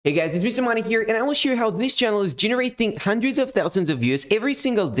Hey guys, it's MrMoney here, and I will show you how this channel is generating hundreds of thousands of views every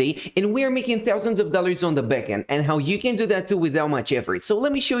single day, and we are making thousands of dollars on the backend, and how you can do that too without much effort. So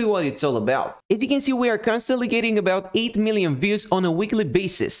let me show you what it's all about. As you can see, we are constantly getting about 8 million views on a weekly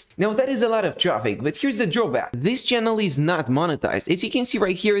basis. Now that is a lot of traffic, but here's the drawback. This channel is not monetized. As you can see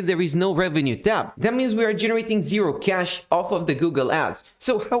right here, there is no revenue tab. That means we are generating zero cash off of the Google ads.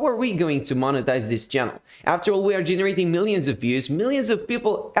 So how are we going to monetize this channel? After all, we are generating millions of views, millions of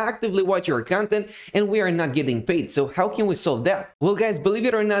people actively watch your content, and we are not getting paid. So how can we solve that? Well guys, believe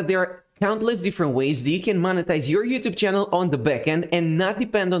it or not, there are countless different ways that you can monetize your YouTube channel on the backend and not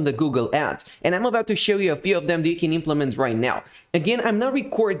depend on the Google ads. And I'm about to show you a few of them that you can implement right now. Again, I'm not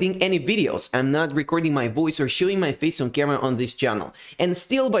recording any videos. I'm not recording my voice or showing my face on camera on this channel. And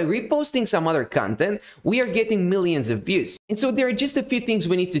still, by reposting some other content, we are getting millions of views. And so there are just a few things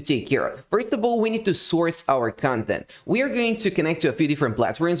we need to take care of. First of all, we need to source our content. We are going to connect to a few different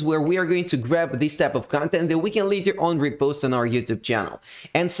platforms where we are going to grab this type of content that we can later on repost on our YouTube channel.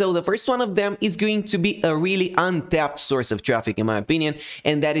 And so the first one of them is going to be a really untapped source of traffic, in my opinion,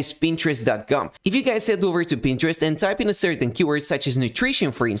 and that is Pinterest.com. If you guys head over to Pinterest and type in a certain keyword such as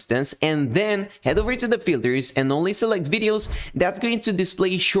nutrition, for instance, and then head over to the filters and only select videos, that's going to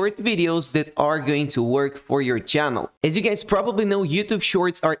display short videos that are going to work for your channel. As you guys probably know, YouTube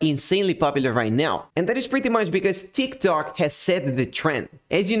Shorts are insanely popular right now, and that is pretty much because TikTok has set the trend.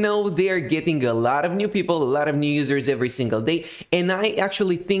 As you know, they are getting a lot of new people, a lot of new users every single day, and I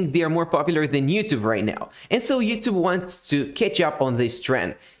actually think they are more popular than YouTube right now. And so YouTube wants to catch up on this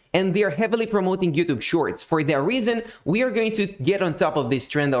trend, and they are heavily promoting YouTube Shorts. For that reason, we are going to get on top of this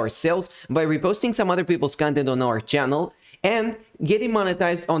trend ourselves by reposting some other people's content on our channel and getting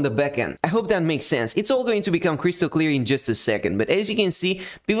monetized on the backend. I hope that makes sense. It's all going to become crystal clear in just a second, but as you can see,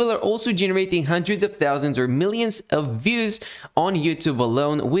 people are also generating hundreds of thousands or millions of views on YouTube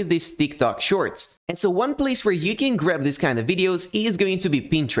alone with these TikTok Shorts. And so one place where you can grab this kind of videos is going to be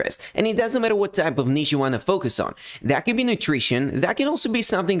Pinterest. And it doesn't matter what type of niche you want to focus on. That can be nutrition, that can also be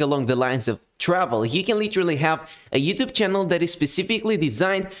something along the lines of travel. You can literally have a YouTube channel that is specifically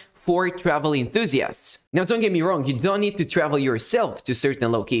designed for travel enthusiasts. Now, don't get me wrong, you don't need to travel yourself to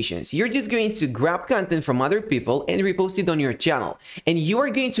certain locations. You're just going to grab content from other people and repost it on your channel. And you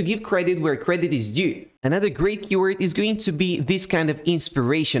are going to give credit where credit is due. Another great keyword is going to be this kind of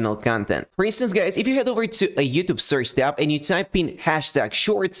inspirational content. For instance, guys, if you head over to a YouTube search tab and you type in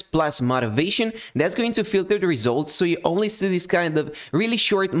 #shorts plus motivation, that's going to filter the results, so you only see this kind of really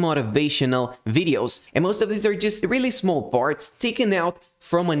short motivational videos. And most of these are just really small parts taken out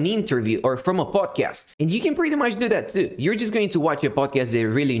from an interview or from a podcast. And you can pretty much do that too. You're just going to watch a podcast that you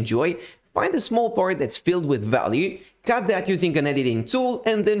really enjoy, find a small part that's filled with value, cut that using an editing tool,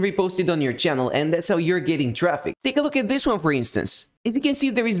 and then repost it on your channel, and that's how you're getting traffic. Take a look at this one, for instance. As you can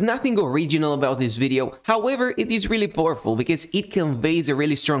see, there is nothing original about this video. However, it is really powerful because it conveys a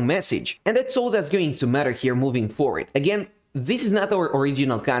really strong message. And that's all that's going to matter here moving forward. Again, this is not our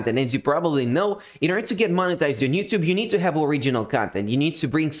original content. As you probably know, in order to get monetized on YouTube, you need to have original content. You need to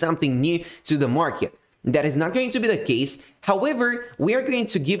bring something new to the market. That is not going to be the case. However, we are going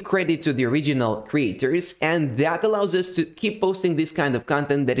to give credit to the original creators, and that allows us to keep posting this kind of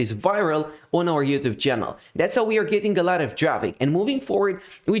content that is viral on our YouTube channel. That's how we are getting a lot of traffic. And moving forward,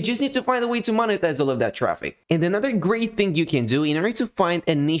 we just need to find a way to monetize all of that traffic. And another great thing you can do in order to find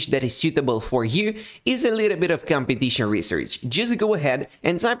a niche that is suitable for you is a little bit of competition research. Just go ahead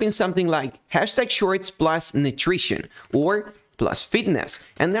and type in something like #shorts plus nutrition or plus fitness,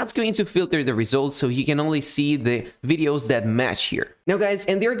 and that's going to filter the results so you can only see the videos that match here. Now guys,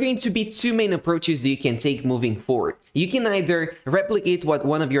 and there are going to be two main approaches that you can take moving forward. You can either replicate what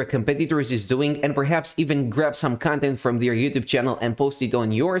one of your competitors is doing and perhaps even grab some content from their YouTube channel and post it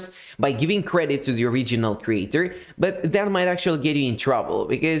on yours by giving credit to the original creator, but that might actually get you in trouble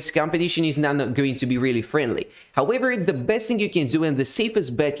because competition is not going to be really friendly. However, the best thing you can do and the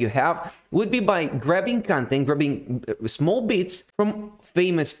safest bet you have would be by grabbing content, grabbing small bits from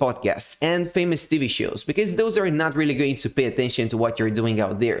famous podcasts and famous TV shows, because those are not really going to pay attention to what you're doing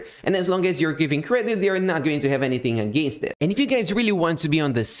out there. And as long as you're giving credit, they are not going to have anything against it. And if you guys really want to be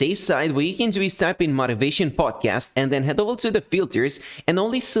on the safe side, what you can do is type in motivation podcast and then head over to the filters and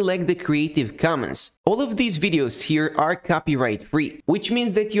only select the Creative Commons. All of these videos here are copyright free, which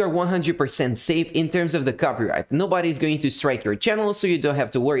means that you are 100% safe in terms of the copyright. Nobody is going to strike your channel, so you don't have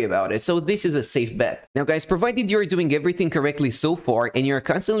to worry about it. So this is a safe bet. Now guys, provided you're doing everything correctly so far and you're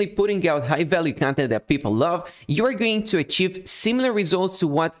constantly putting out high value content that people love, you are going to achieve similar results to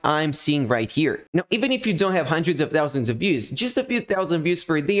what I'm seeing right here. Now, even if you don't have hundreds of thousands of views, just a few thousand views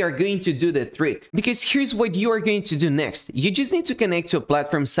per day are going to do the trick. Because here's what you are going to do next. You just need to connect to a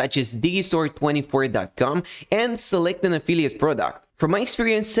platform such as Digistore24.com and select an affiliate product. From my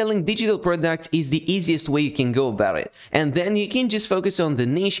experience, selling digital products is the easiest way you can go about it. And then you can just focus on the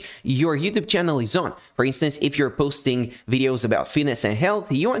niche your YouTube channel is on. For instance, if you're posting videos about fitness and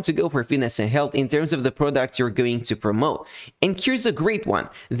health, you want to go for fitness and health in terms of the products you're going to promote. And here's a great one,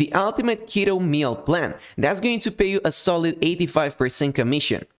 the Ultimate Keto Meal Plan. That's going to pay you a solid 85%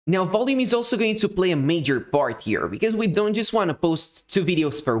 commission. Now, volume is also going to play a major part here because we don't just want to post 2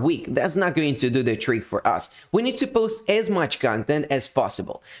 videos per week. That's not going to do the trick for us. We need to post as much content as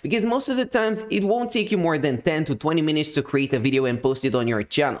possible because most of the times it won't take you more than 10 to 20 minutes to create a video and post it on your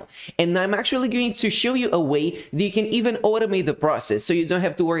channel. And I'm actually going to show you a way that you can even automate the process so you don't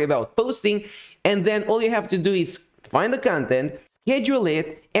have to worry about posting, and then all you have to do is find the content, schedule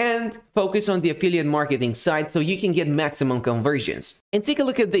it, and focus on the affiliate marketing side so you can get maximum conversions. And take a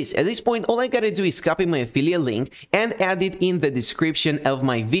look at this. At this point, all I gotta do is copy my affiliate link and add it in the description of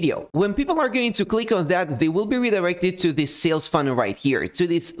my video. When people are going to click on that, they will be redirected to this sales funnel right here, to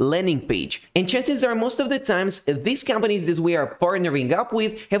this landing page. And chances are most of the times, these companies that we are partnering up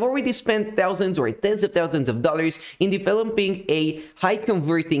with have already spent thousands or tens of thousands of dollars in developing a high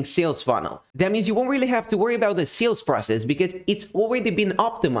converting sales funnel. That means you won't really have to worry about the sales process because it's already been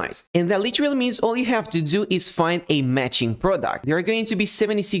optimized. And that literally means all you have to do is find a matching product. There are going to be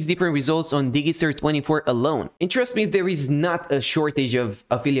 76 different results on Digistore24 alone. And trust me, there is not a shortage of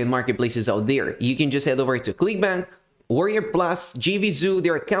affiliate marketplaces out there. You can just head over to ClickBank, Warrior Plus, JVZoo.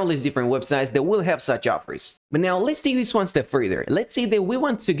 There are countless different websites that will have such offers. But now let's take this one step further. Let's say that we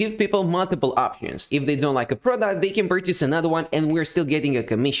want to give people multiple options. If they don't like a product, they can purchase another one and we're still getting a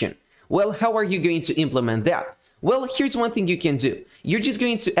commission. Well, how are you going to implement that? Well, here's one thing you can do. You're just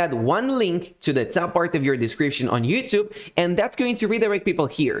going to add one link to the top part of your description on YouTube, and that's going to redirect people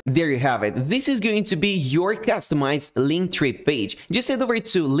here. There you have it. This is going to be your customized Linktree page. Just head over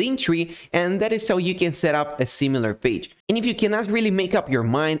to Linktree, and that is how you can set up a similar page. And if you cannot really make up your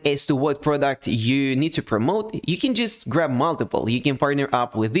mind as to what product you need to promote, you can just grab multiple. You can partner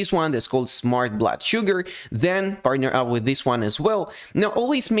up with this one that's called Smart Blood Sugar, then partner up with this one as well. Now,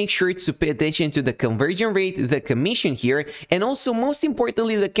 always make sure to pay attention to the conversion rate, the commission here, and also most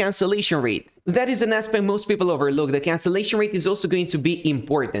importantly, the cancellation rate. That is an aspect most people overlook. The cancellation rate is also going to be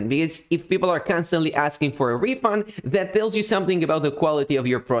important because if people are constantly asking for a refund, that tells you something about the quality of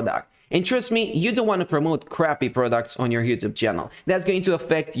your product. And trust me, you don't want to promote crappy products on your YouTube channel. That's going to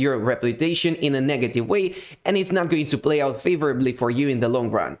affect your reputation in a negative way, and it's not going to play out favorably for you in the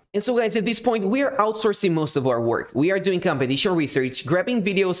long run. And so guys, at this point, we are outsourcing most of our work. We are doing competition research, grabbing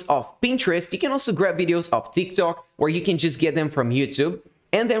videos off Pinterest. You can also grab videos off TikTok, or you can just get them from YouTube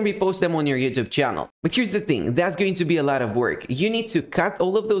and then repost them on your YouTube channel. But here's the thing, that's going to be a lot of work. You need to cut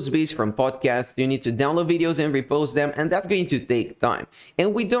all of those bits from podcasts, you need to download videos and repost them, and that's going to take time.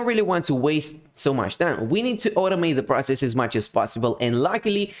 And we don't really want to waste so much time. We need to automate the process as much as possible, and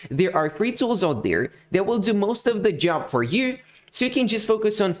luckily, there are free tools out there that will do most of the job for you, so you can just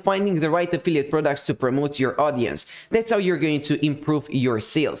focus on finding the right affiliate products to promote your audience. That's how you're going to improve your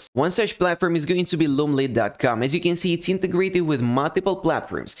sales. One such platform is going to be Loomly.com. As you can see, it's integrated with multiple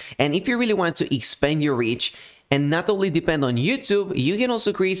platforms. And if you really want to expand your reach, and not only depend on YouTube, you can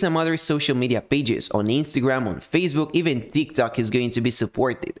also create some other social media pages on Instagram, on Facebook, even TikTok is going to be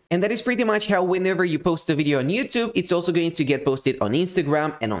supported. And that is pretty much how whenever you post a video on YouTube, it's also going to get posted on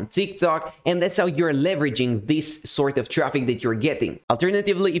Instagram and on TikTok, and that's how you're leveraging this sort of traffic that you're getting.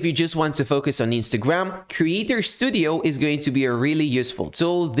 Alternatively, if you just want to focus on Instagram, Creator Studio is going to be a really useful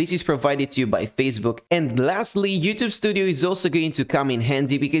tool. This is provided to you by Facebook. And lastly, YouTube Studio is also going to come in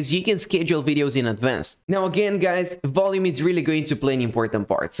handy because you can schedule videos in advance. Now again, guys, volume is really going to play an important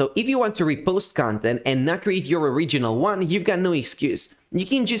part. So if you want to repost content and not create your original one, you've got no excuse. You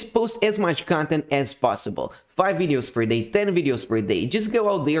can just post as much content as possible. 5 videos per day, 10 videos per day. Just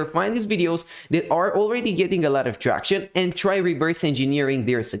go out there, find these videos that are already getting a lot of traction and try reverse engineering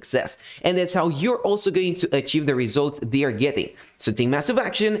their success. And that's how you're also going to achieve the results they are getting. So take massive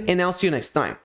action, and I'll see you next time.